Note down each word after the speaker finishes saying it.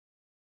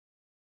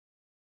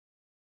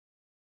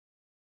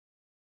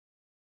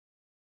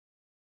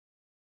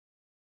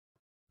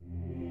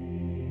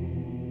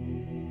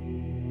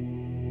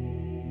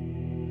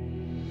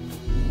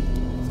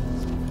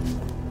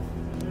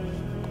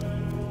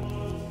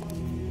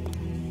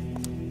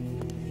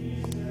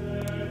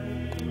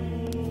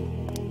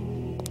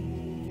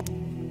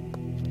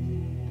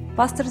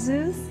Pastor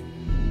Zeus?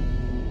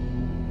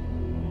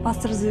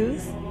 Pastor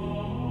Zeus?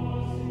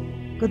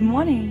 Good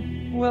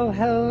morning. Well,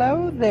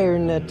 hello there,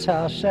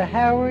 Natasha.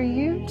 How are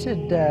you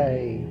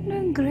today?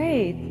 Doing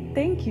great,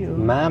 thank you.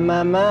 My,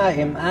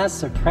 am I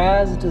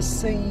surprised to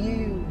see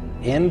you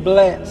and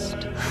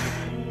blessed.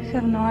 You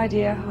have no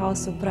idea how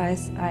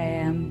surprised I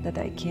am that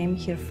I came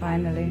here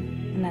finally,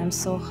 and I'm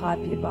so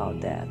happy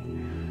about that.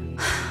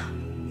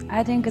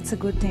 I think it's a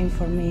good thing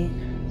for me.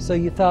 So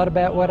you thought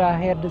about what I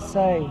had to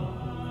say?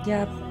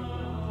 Yep.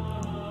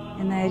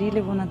 And I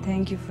really want to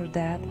thank you for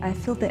that. I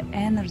feel the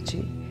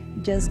energy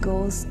just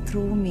goes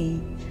through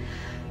me.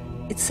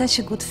 It's such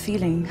a good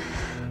feeling.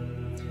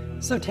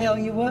 So tell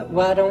you what,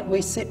 why don't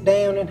we sit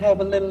down and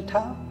have a little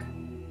talk?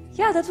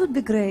 Yeah, that would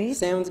be great.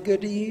 Sounds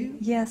good to you?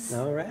 Yes.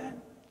 All right.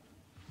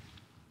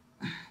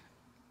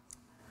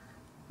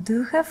 Do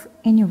you have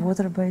any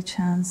water by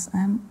chance?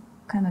 I'm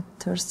kind of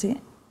thirsty.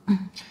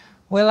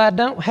 Well, I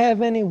don't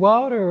have any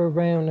water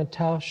around,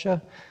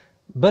 Natasha,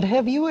 but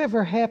have you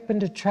ever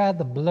happened to try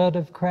the blood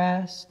of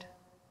Christ?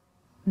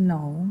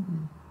 No.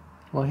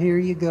 Well, here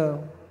you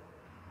go.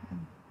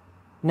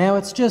 Now,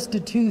 it's just a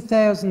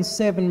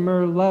 2007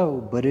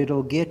 Merlot, but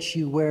it'll get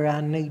you where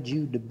I need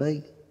you to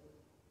be.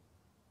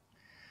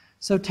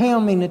 So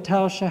tell me,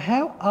 Natasha,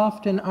 how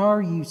often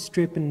are you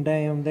stripping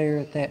down there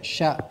at that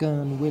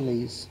Shotgun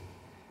Willie's?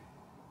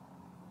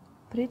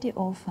 Pretty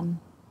often.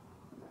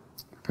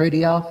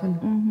 Pretty often?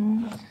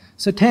 Mm-hmm.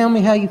 So tell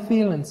me how you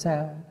feel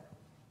inside.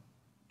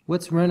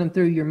 What's running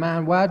through your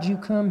mind? Why'd you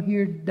come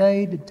here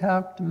today to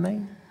talk to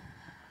me?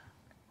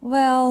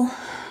 Well,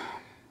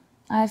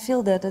 I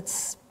feel that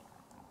it's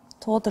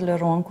totally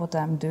wrong what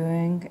I'm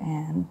doing,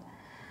 and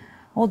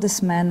all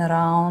these men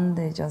around,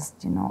 they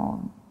just,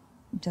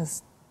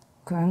 just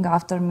going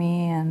after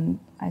me, and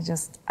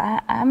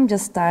I'm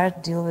just tired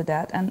to deal with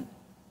that, and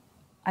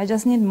I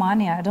just need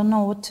money. I don't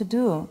know what to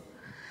do.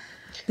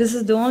 This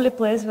is the only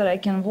place where I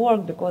can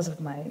work because of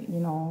my,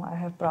 I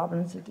have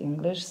problems with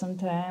English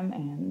sometimes,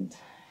 and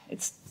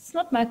it's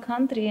not my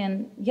country,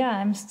 and yeah,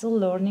 I'm still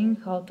learning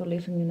how to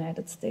live in the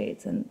United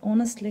States, and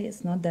honestly,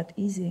 it's not that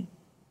easy.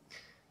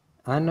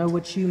 I know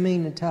what you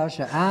mean,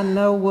 Natasha. I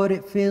know what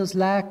it feels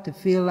like to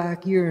feel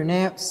like you're an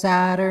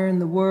outsider in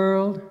the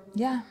world.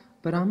 Yeah.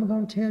 But I'm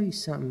going to tell you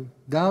something.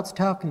 God's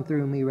talking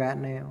through me right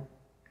now,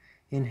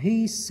 and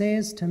He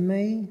says to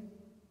me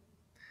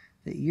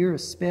that you're a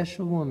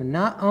special woman.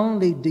 Not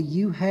only do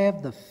you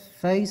have the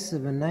face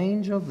of an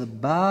angel, the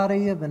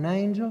body of an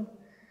angel,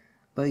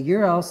 but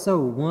you're also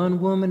a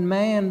one-woman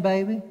man,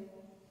 baby.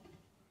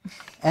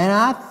 And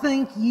I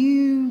think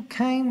you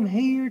came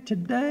here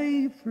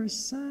today for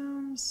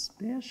some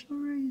special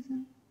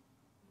reason.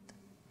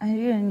 I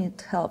really need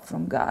help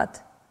from God.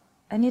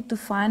 I need to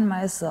find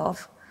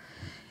myself.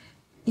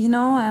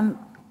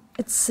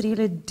 It's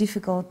really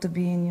difficult to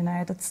be in the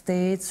United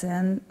States,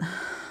 and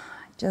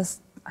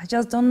I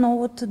just don't know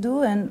what to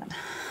do, and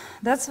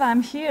that's why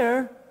I'm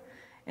here.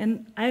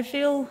 And I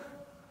feel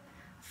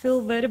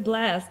very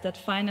blessed that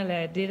finally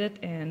I did it,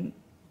 and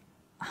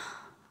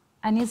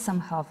I need some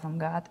help from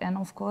God. And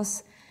of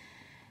course,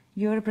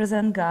 you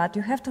represent God.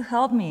 You have to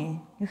help me.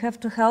 You have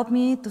to help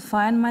me to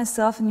find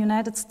myself in the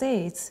United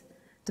States,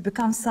 to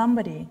become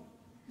somebody.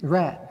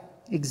 Right,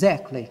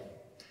 exactly.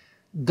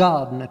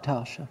 God,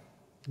 Natasha.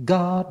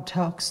 God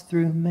talks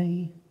through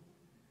me.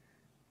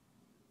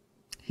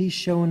 He's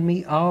showing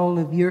me all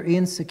of your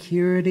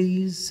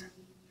insecurities,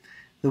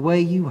 the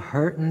way you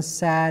hurt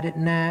inside at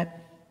night,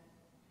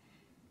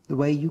 the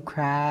way you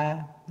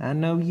cry. I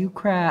know you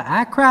cry.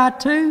 I cry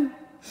too.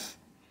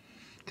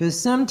 Because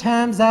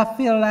sometimes I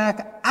feel like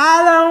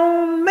I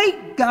don't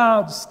meet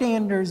God's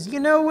standards. You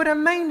know what I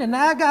mean? And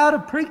I got to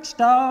preach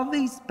to all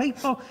these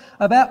people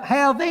about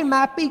how they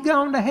might be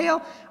going to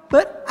hell.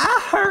 But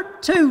I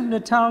hurt too,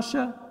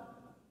 Natasha.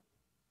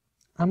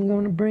 I'm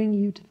going to bring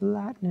you to the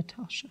light,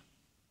 Natasha.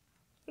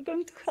 You're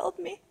going to help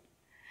me?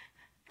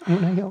 I'm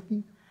going to help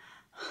you.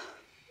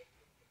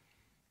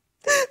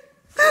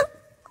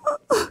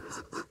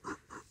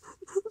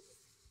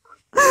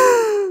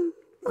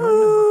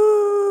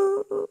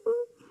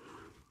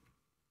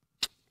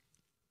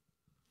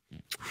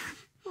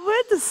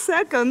 Wait a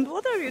second,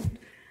 what are you...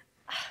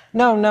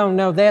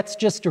 No, that's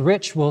just a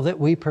ritual that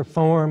we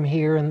perform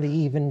here in the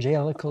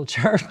evangelical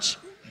church.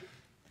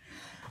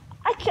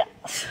 I can't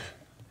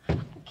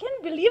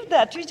believe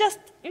that. You just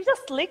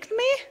licked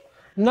me?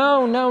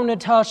 No,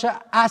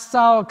 Natasha. I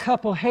saw a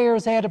couple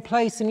hairs out of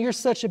place, and you're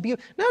such a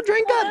beauty. No,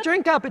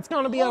 drink up. It's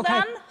going to be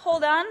okay.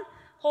 Hold on.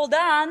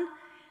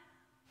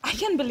 I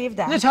can't believe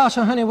that.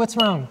 Natasha, honey, what's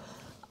wrong?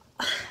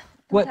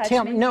 What?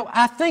 Tell me. No,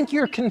 I think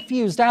you're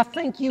confused. I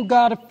think you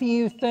got a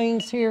few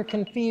things here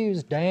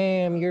confused.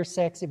 Damn, you're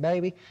sexy,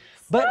 baby.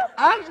 But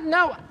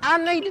I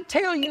need to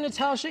tell you,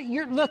 Natasha.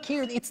 Look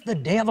here. It's the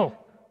devil.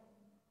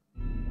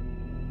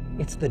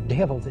 It's the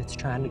devil that's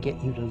trying to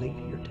get you to leave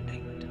here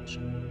today,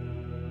 Natasha.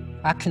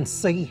 I can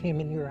see him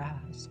in your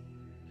eyes.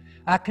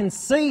 I can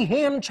see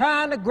him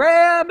trying to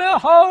grab a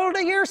hold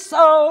of your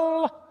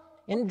soul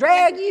and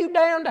drag you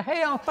down to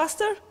hell.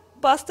 Pastor,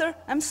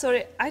 I'm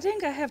sorry. I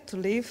think I have to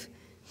leave.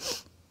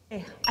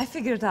 I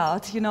figured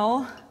out, you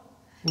know.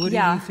 What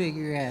did you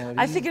figure out?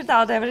 I figured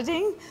out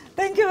everything.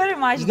 Thank you very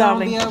much, You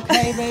darling. gonna be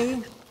okay,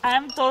 baby?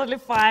 I'm totally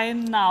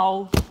fine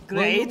now.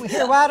 Great. Well,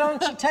 here, why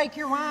don't you take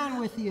your wine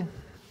with you?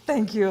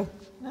 Thank you.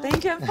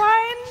 Thank you, I'm fine.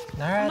 All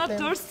right, I'm not then.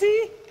 thirsty.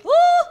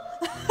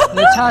 Woo!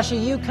 Natasha,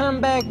 you come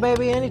back,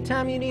 baby,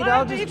 anytime you need. Bye,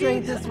 I'll just baby.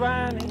 drink this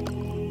wine.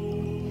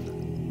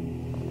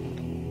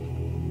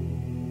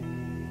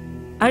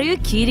 Are you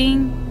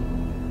kidding?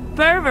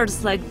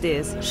 Perverts like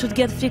this should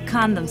get free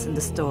condoms in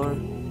the store.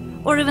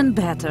 Or even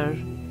better,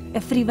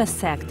 a free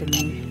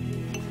vasectomy.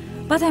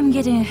 But I'm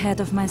getting ahead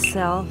of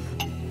myself.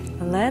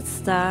 Let's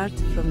start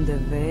from the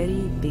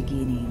very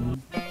beginning.